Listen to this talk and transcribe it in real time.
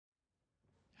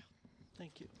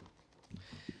Thank you.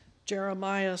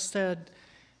 Jeremiah said,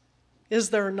 "Is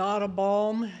there not a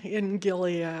balm in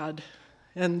Gilead?"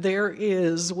 And there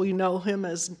is. We know him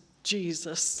as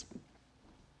Jesus.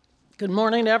 Good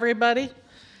morning, everybody.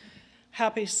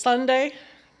 Happy Sunday.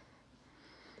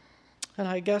 And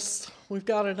I guess we've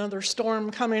got another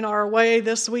storm coming our way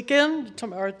this weekend,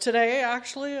 or today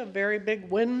actually, a very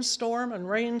big windstorm and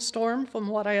rainstorm from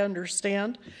what I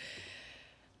understand.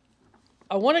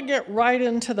 I want to get right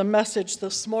into the message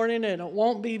this morning, and it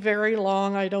won't be very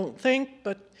long, I don't think,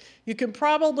 but you can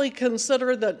probably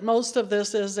consider that most of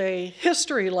this is a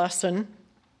history lesson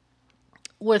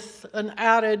with an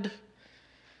added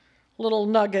little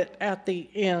nugget at the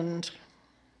end.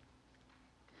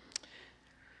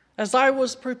 As I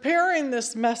was preparing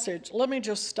this message, let me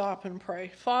just stop and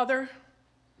pray. Father,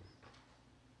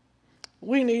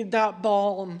 we need that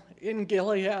balm in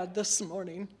Gilead this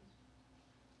morning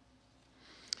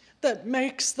that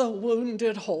makes the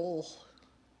wounded whole.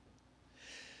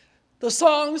 The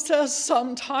song says,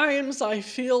 "Sometimes I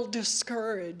feel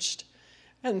discouraged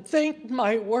and think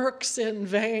my work's in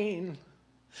vain,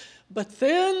 but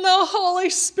then the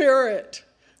Holy Spirit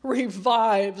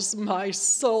revives my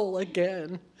soul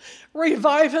again."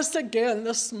 Revive us again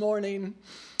this morning.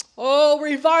 Oh,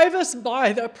 revive us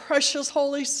by the precious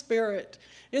Holy Spirit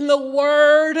in the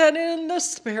Word and in the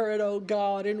Spirit, oh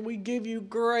God, and we give you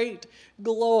great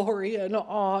glory and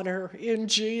honor in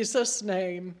Jesus'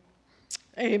 name.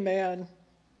 Amen.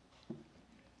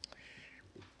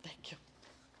 Thank you.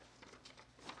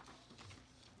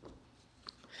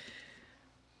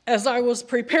 As I was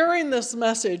preparing this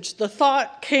message, the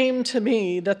thought came to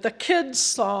me that the kids'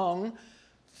 song,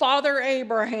 Father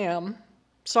Abraham,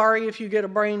 sorry if you get a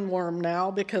brainworm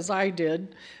now, because I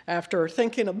did after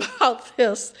thinking about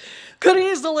this, could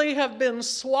easily have been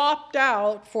swapped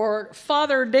out for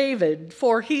Father David,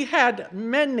 for he had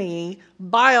many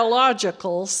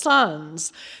biological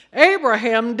sons.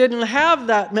 Abraham didn't have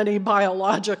that many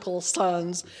biological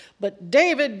sons, but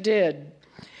David did.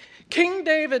 King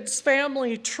David's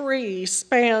family tree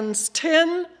spans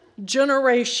 10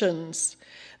 generations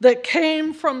that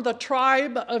came from the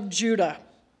tribe of Judah.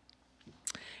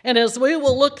 And as we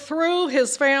will look through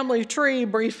his family tree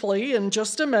briefly in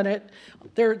just a minute,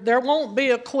 there won't be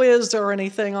a quiz or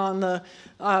anything on the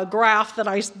graph that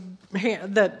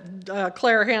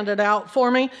Claire handed out for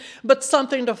me, but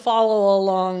something to follow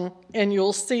along, and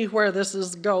you'll see where this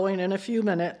is going in a few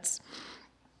minutes.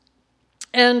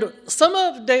 And some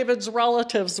of David's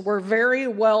relatives were very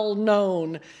well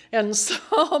known, and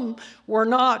some were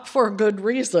not for good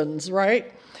reasons,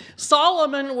 right?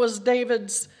 Solomon was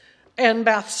David's and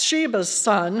Bathsheba's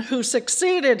son, who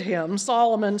succeeded him.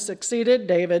 Solomon succeeded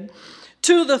David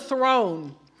to the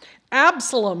throne.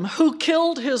 Absalom, who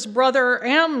killed his brother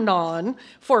Amnon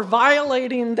for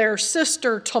violating their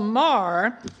sister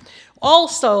Tamar,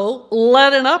 also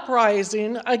led an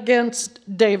uprising against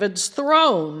David's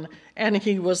throne, and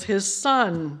he was his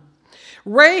son.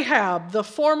 Rahab, the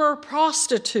former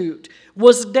prostitute,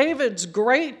 was David's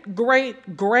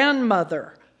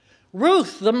great-great-grandmother.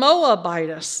 Ruth, the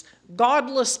Moabitess,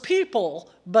 godless people,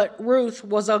 but Ruth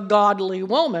was a godly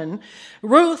woman.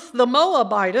 Ruth, the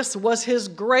Moabitess, was his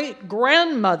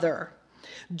great-grandmother.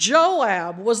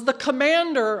 Joab was the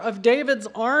commander of David's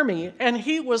army, and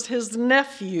he was his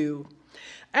nephew.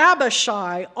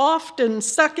 Abishai, often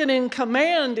second in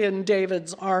command in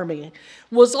David's army,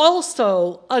 was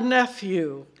also a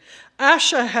nephew.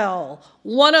 Asahel,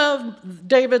 one of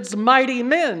David's mighty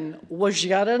men, was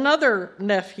yet another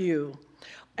nephew.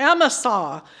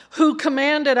 Amasa, who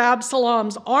commanded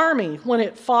Absalom's army when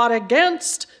it fought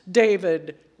against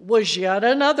David, was yet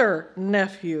another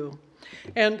nephew.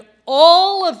 And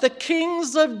all of the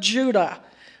kings of Judah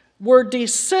were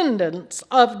descendants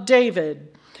of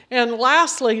David. And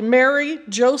lastly, Mary,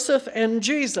 Joseph, and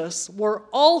Jesus were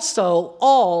also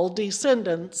all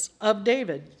descendants of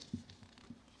David.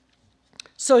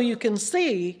 So you can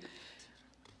see,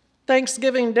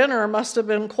 Thanksgiving dinner must have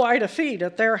been quite a feat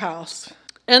at their house.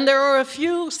 And there are a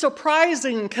few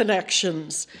surprising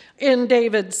connections in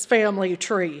David's family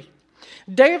tree.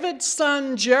 David's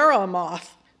son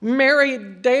Jeremoth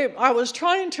married David. I was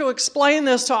trying to explain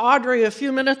this to Audrey a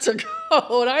few minutes ago,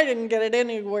 and I didn't get it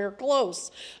anywhere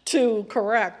close to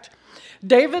correct.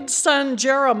 David's son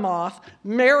Jeremoth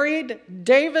married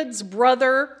David's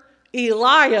brother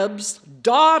Eliab's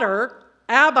daughter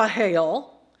Abihail,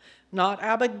 not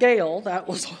Abigail, that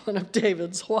was one of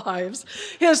David's wives,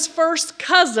 his first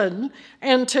cousin,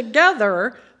 and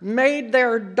together made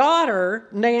their daughter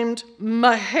named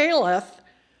Mahalath,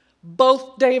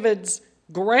 both David's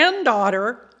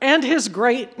granddaughter and his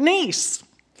great niece.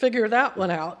 Figure that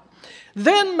one out.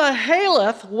 Then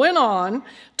Mahalath went on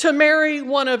to marry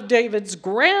one of David's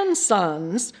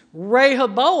grandsons,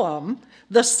 Rehoboam,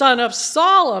 the son of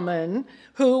Solomon,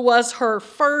 who was her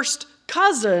first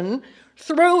cousin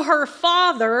through her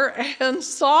father and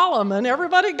Solomon.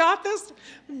 Everybody got this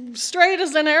straight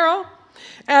as an arrow?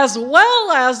 As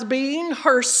well as being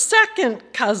her second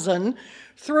cousin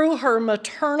through her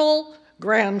maternal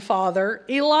grandfather,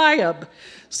 Eliab.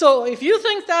 So if you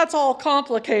think that's all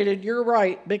complicated, you're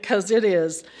right, because it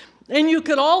is. And you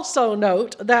could also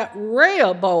note that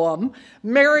Rehoboam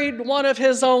married one of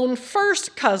his own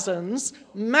first cousins,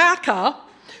 Maacah,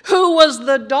 who was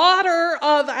the daughter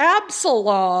of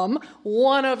Absalom,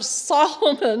 one of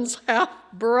Solomon's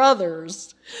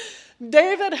half-brothers.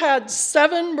 David had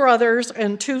 7 brothers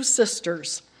and 2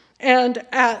 sisters, and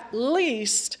at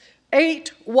least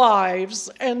 8 wives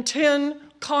and 10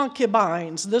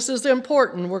 concubines. This is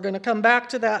important. We're going to come back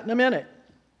to that in a minute.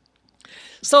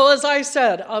 So as I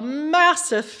said, a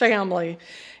massive family.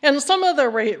 And some of the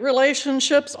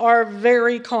relationships are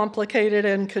very complicated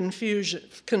and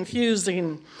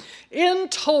confusing. In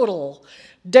total,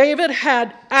 David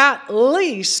had at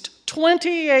least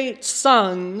 28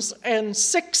 sons and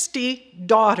 60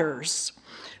 daughters.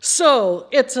 So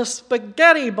it's a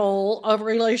spaghetti bowl of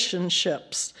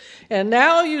relationships. And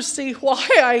now you see why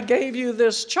I gave you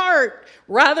this chart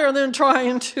rather than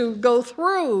trying to go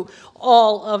through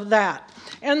all of that.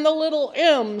 And the little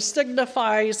M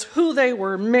signifies who they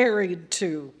were married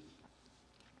to.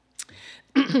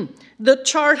 The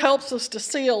chart helps us to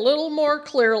see a little more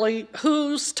clearly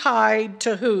who's tied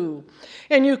to who.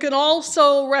 And you can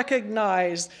also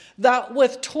recognize that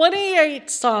with 28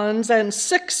 sons and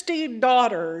 60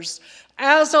 daughters,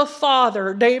 as a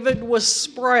father, David was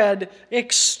spread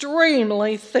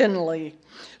extremely thinly.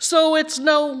 So it's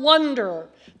no wonder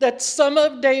that some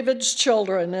of David's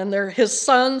children, and his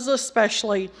sons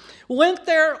especially, went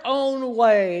their own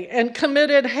way and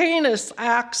committed heinous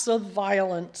acts of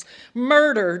violence,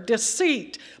 murder,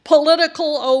 deceit,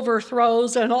 political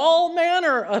overthrows, and all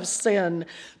manner of sin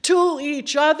to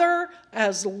each other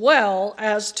as well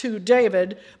as to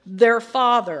David, their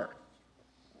father.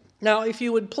 Now, if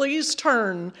you would please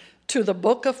turn to the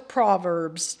book of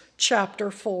Proverbs, chapter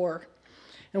 4.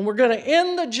 And we're going to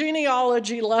end the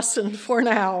genealogy lesson for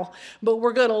now, but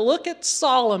we're going to look at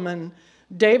Solomon,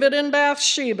 David and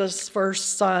Bathsheba's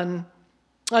first son.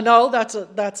 No,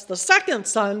 that's the second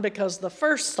son, because the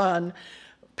first son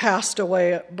passed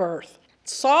away at birth.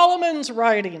 Solomon's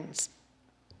writings.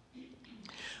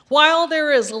 While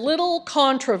there is little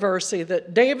controversy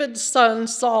that David's son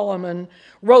Solomon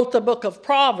wrote the book of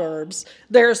Proverbs,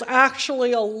 there's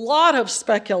actually a lot of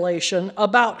speculation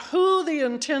about who the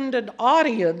intended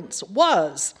audience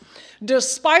was,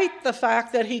 despite the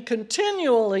fact that he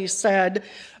continually said,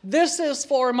 "This is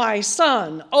for my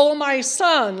son. Oh, my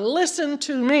son, listen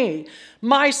to me.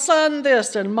 My son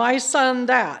this and my son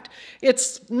that."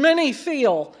 Many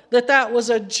feel that that was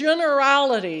a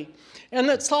generality, and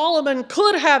that Solomon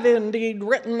could have indeed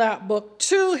written that book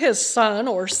to his son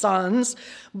or sons,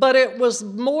 but it was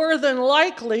more than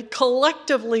likely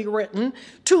collectively written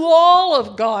to all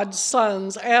of God's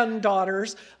sons and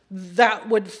daughters that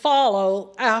would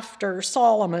follow after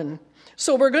Solomon.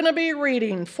 So we're going to be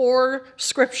reading 4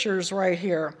 scriptures right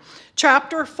here.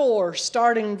 Chapter 4,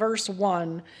 starting verse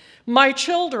 1. "My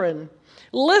children,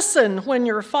 listen when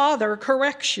your father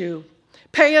corrects you.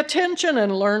 Pay attention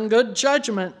and learn good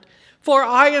judgment, for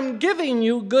I am giving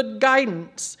you good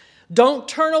guidance. Don't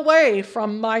turn away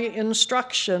from my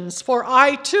instructions, for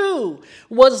I too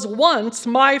was once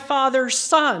my father's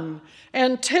son,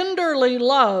 and tenderly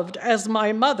loved as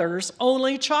my mother's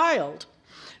only child.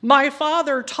 My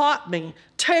father taught me,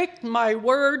 take my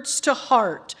words to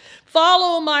heart,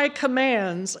 follow my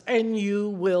commands, and you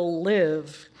will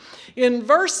live." In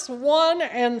verse 1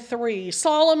 and 3,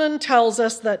 Solomon tells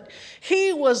us that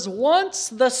he was once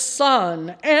the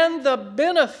son and the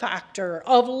benefactor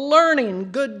of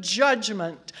learning good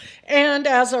judgment, and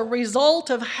as a result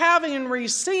of having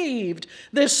received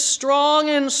this strong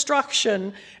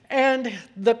instruction and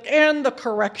the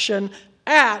correction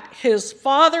at his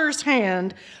father's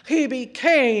hand, he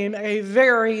became a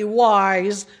very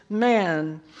wise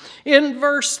man. In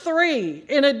verse 3,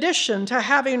 in addition to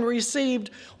having received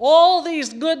all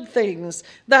these good things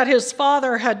that his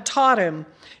father had taught him,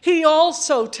 he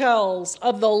also tells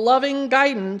of the loving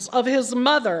guidance of his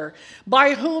mother,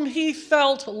 by whom he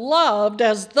felt loved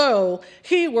as though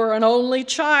he were an only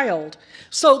child.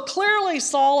 So clearly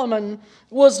Solomon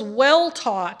was well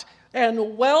taught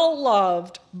and well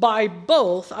loved by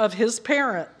both of his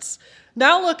parents.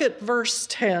 Now look at verse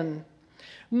 10.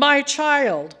 "My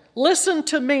child, listen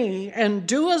to me and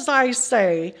do as I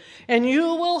say, and you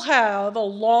will have a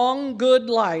long, good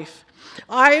life.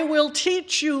 I will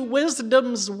teach you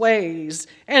wisdom's ways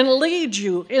and lead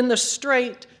you in the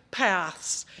straight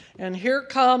paths. And here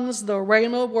comes the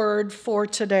Rhema word for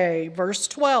today, verse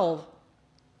 12.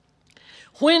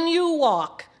 When you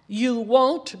walk, you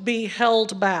won't be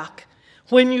held back.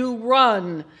 When you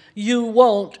run, you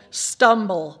won't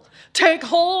stumble. Take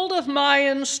hold of my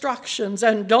instructions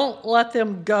and don't let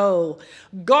them go.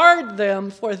 Guard them,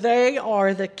 for they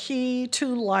are the key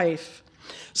to life.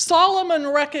 Solomon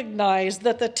recognized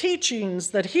that the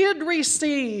teachings that he had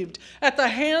received at the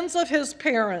hands of his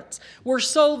parents were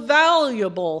so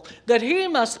valuable that he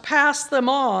must pass them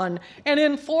on and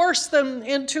enforce them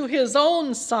into his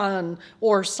own son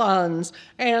or sons,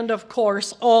 and of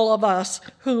course all of us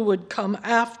who would come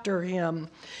after him.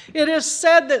 It is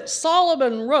said that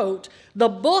Solomon wrote the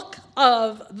book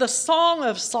of the Song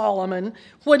of Solomon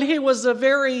when he was a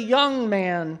very young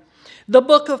man. The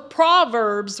book of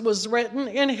Proverbs was written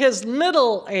in his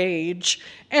middle age,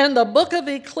 and the book of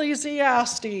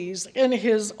Ecclesiastes in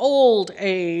his old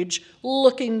age,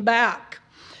 looking back.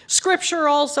 Scripture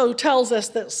also tells us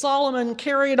that Solomon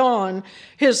carried on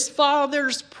his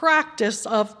father's practice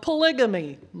of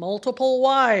polygamy, multiple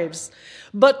wives,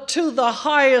 but to the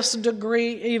highest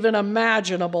degree even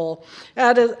imaginable,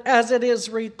 as it is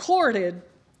recorded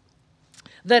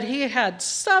that he had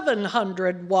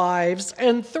 700 wives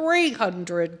and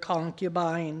 300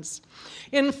 concubines.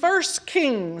 In 1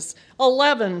 Kings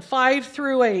 11, 5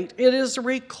 through 8, it is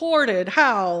recorded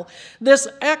how this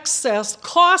excess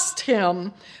cost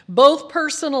him both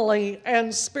personally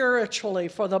and spiritually,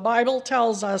 for the Bible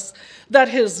tells us that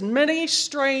his many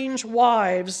strange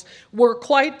wives were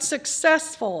quite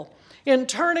successful in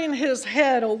turning his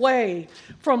head away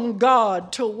from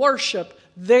God to worship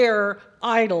their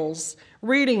idols.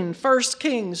 Reading 1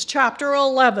 Kings chapter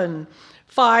 11,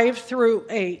 5 through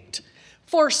 8.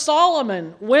 For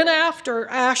Solomon went after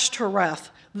Ashtoreth,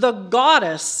 the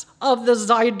goddess of the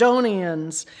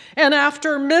Zidonians, and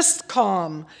after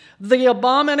Miscom, the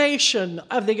abomination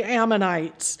of the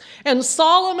Ammonites. And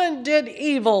Solomon did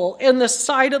evil in the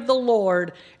sight of the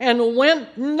Lord, and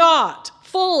went not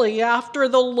fully after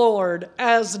the Lord,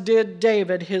 as did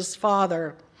David his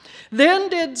father. Then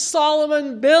did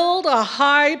Solomon build a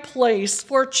high place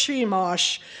for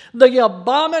Chemosh, the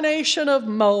abomination of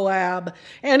Moab,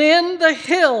 and in the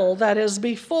hill that is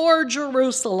before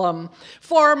Jerusalem,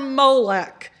 for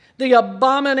Molech, the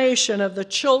abomination of the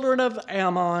children of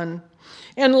Ammon.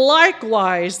 And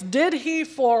likewise did he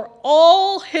for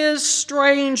all his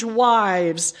strange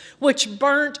wives, which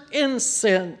burnt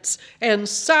incense and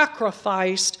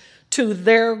sacrificed to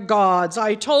their gods.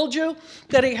 I told you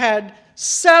that he had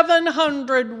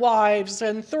 700 wives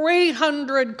and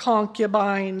 300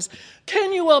 concubines.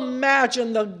 Can you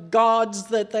imagine the gods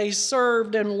that they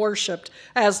served and worshiped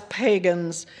as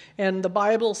pagans? And the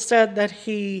Bible said that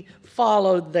he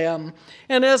followed them.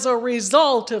 And as a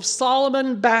result of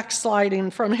Solomon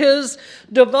backsliding from his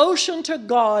devotion to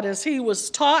God as he was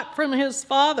taught from his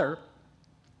father,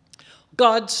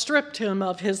 God stripped him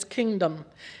of his kingdom.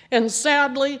 And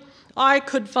sadly, I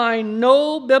could find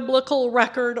no biblical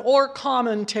record or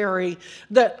commentary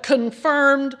that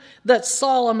confirmed that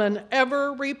Solomon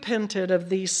ever repented of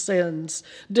these sins,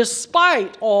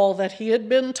 despite all that he had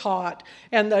been taught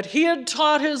and that he had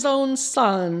taught his own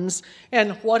sons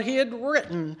and what he had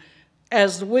written,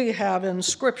 as we have in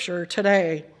Scripture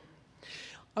today.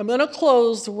 I'm going to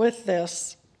close with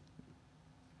this.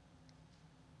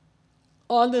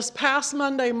 On this past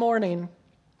Monday morning,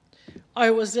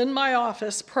 I was in my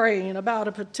office praying about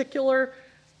a particular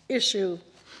issue,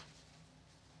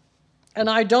 and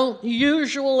I don't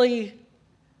usually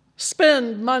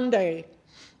spend Monday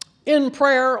in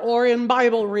prayer or in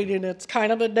Bible reading. It's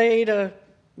kind of a day to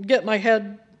get my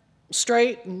head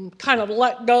straight and kind of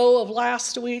let go of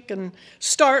last week and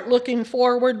start looking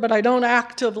forward, but I don't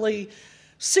actively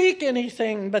seek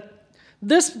anything. But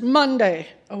this Monday,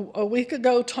 a week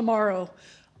ago tomorrow,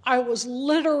 I was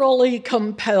literally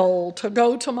compelled to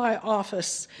go to my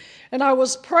office, and I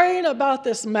was praying about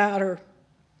this matter.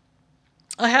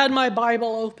 I had my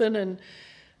Bible open, and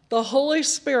the Holy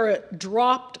Spirit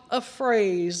dropped a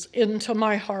phrase into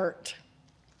my heart.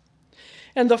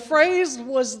 And the phrase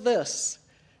was this: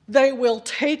 they will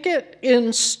take it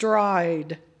in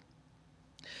stride.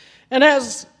 And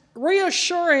as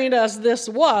reassuring as this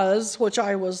was, which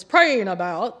I was praying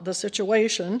about, the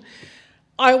situation,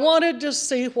 I wanted to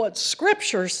see what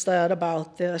Scripture said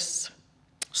about this.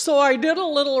 So I did a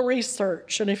little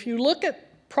research, and if you look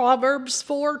at Proverbs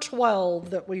 4:12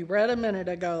 that we read a minute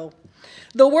ago,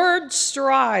 the word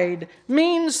stride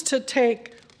means to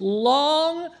take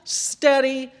long,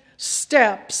 steady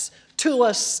steps to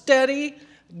a steady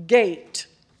gait.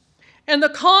 And the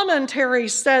commentary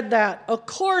said that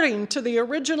according to the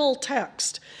original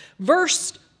text,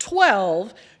 verse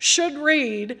 12 should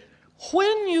read,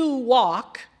 when you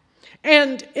walk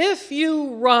and if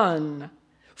you run.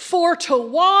 For to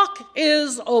walk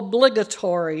is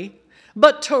obligatory,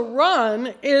 but to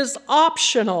run is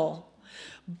optional.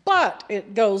 But,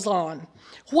 it goes on,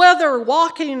 whether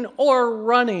walking or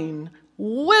running,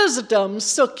 wisdom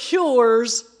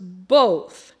secures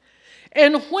both.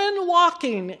 And when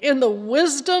walking in the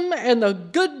wisdom and the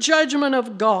good judgment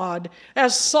of God,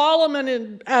 as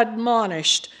Solomon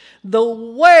admonished, the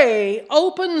way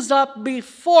opens up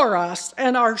before us,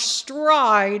 and our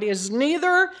stride is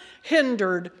neither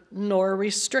hindered nor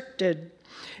restricted.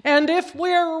 And if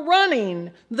we're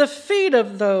running, the feet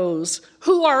of those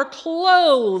who are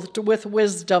clothed with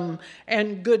wisdom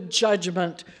and good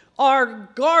judgment are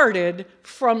guarded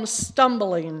from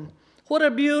stumbling. What a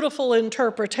beautiful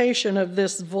interpretation of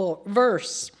this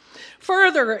verse.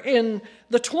 Further, in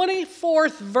the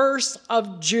 24th verse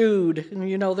of Jude, and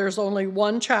you know there's only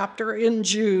one chapter in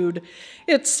Jude,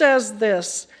 it says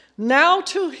this, now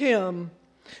to him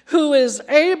who is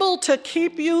able to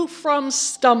keep you from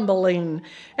stumbling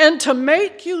and to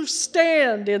make you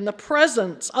stand in the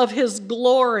presence of his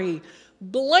glory,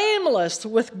 blameless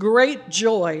with great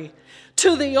joy.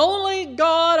 To the only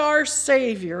God our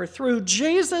Savior, through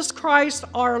Jesus Christ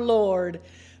our Lord,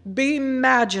 be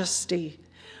majesty,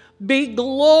 be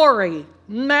glory,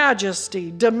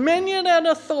 majesty, dominion, and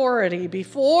authority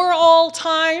before all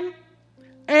time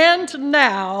and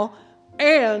now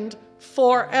and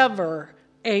forever.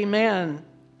 Amen.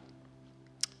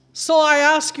 So I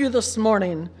ask you this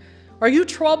morning, are you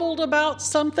troubled about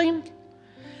something?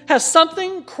 Has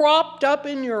something cropped up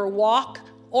in your walk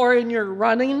or in your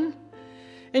running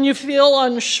and you feel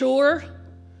unsure?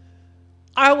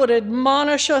 I would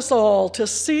admonish us all to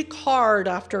seek hard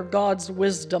after God's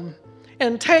wisdom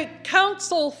and take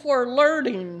counsel for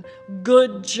learning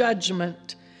good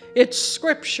judgment. It's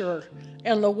Scripture,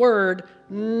 and the Word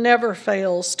never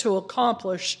fails to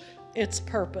accomplish its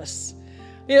purpose.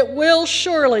 It will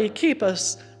surely keep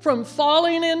us from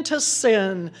falling into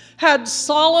sin. Had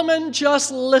Solomon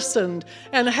just listened,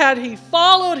 and had he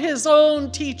followed his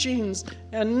own teachings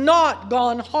and not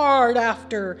gone hard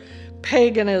after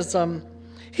paganism,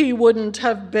 he wouldn't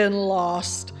have been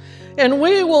lost. And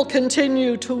we will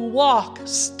continue to walk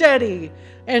steady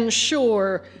and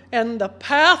sure, and the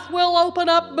path will open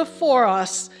up before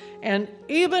us, and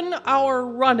even our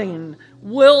running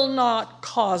will not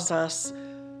cause us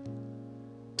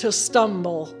to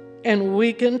stumble, and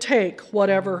we can take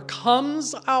whatever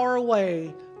comes our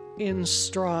way in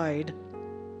stride.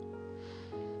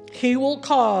 He will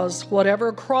cause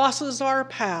whatever crosses our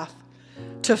path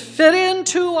to fit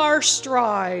into our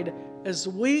stride as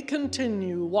we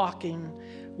continue walking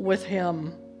with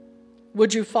him.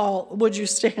 Would you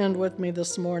stand with me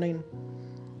this morning?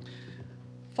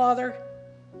 Father,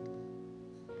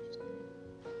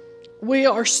 we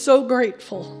are so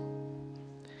grateful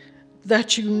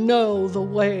that you know the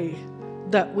way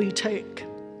that we take.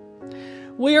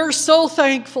 We are so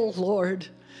thankful, Lord,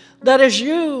 that it is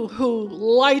you who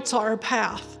lights our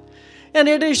path, and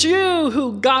it is you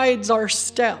who guides our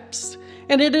steps,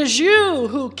 and it is you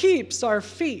who keeps our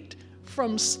feet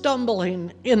from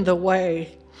stumbling in the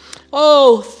way.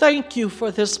 Oh, thank you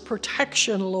for this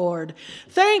protection, Lord.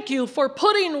 Thank you for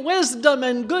putting wisdom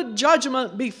and good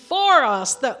judgment before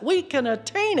us that we can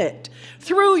attain it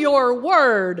through your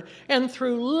word and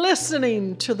through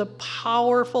listening to the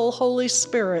powerful Holy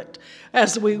Spirit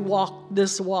as we walk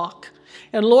this walk.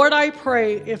 And Lord, I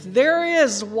pray if there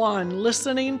is one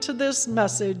listening to this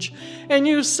message and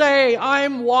you say,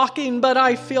 I'm walking, but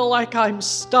I feel like I'm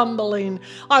stumbling.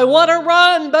 I want to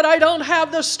run, but I don't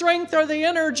have the strength or the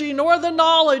energy nor the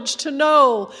knowledge to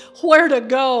know where to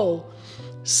go.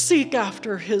 Seek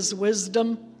after his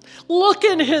wisdom. Look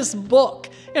in his book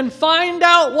and find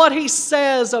out what he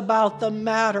says about the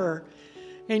matter.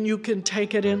 And you can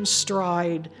take it in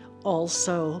stride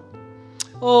also.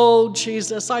 Oh,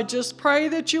 Jesus, I just pray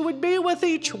that you would be with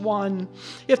each one.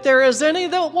 If there is any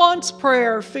that wants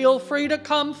prayer, feel free to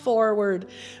come forward.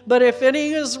 But if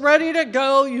any is ready to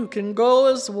go, you can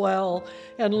go as well.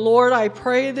 And Lord, I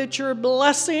pray that your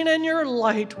blessing and your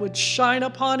light would shine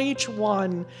upon each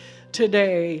one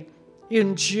today.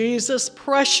 In Jesus'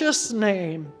 precious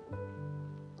name,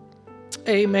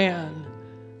 amen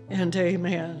and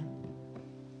amen.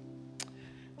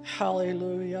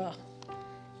 Hallelujah.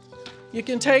 You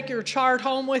can take your chart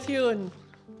home with you, and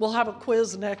we'll have a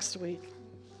quiz next week.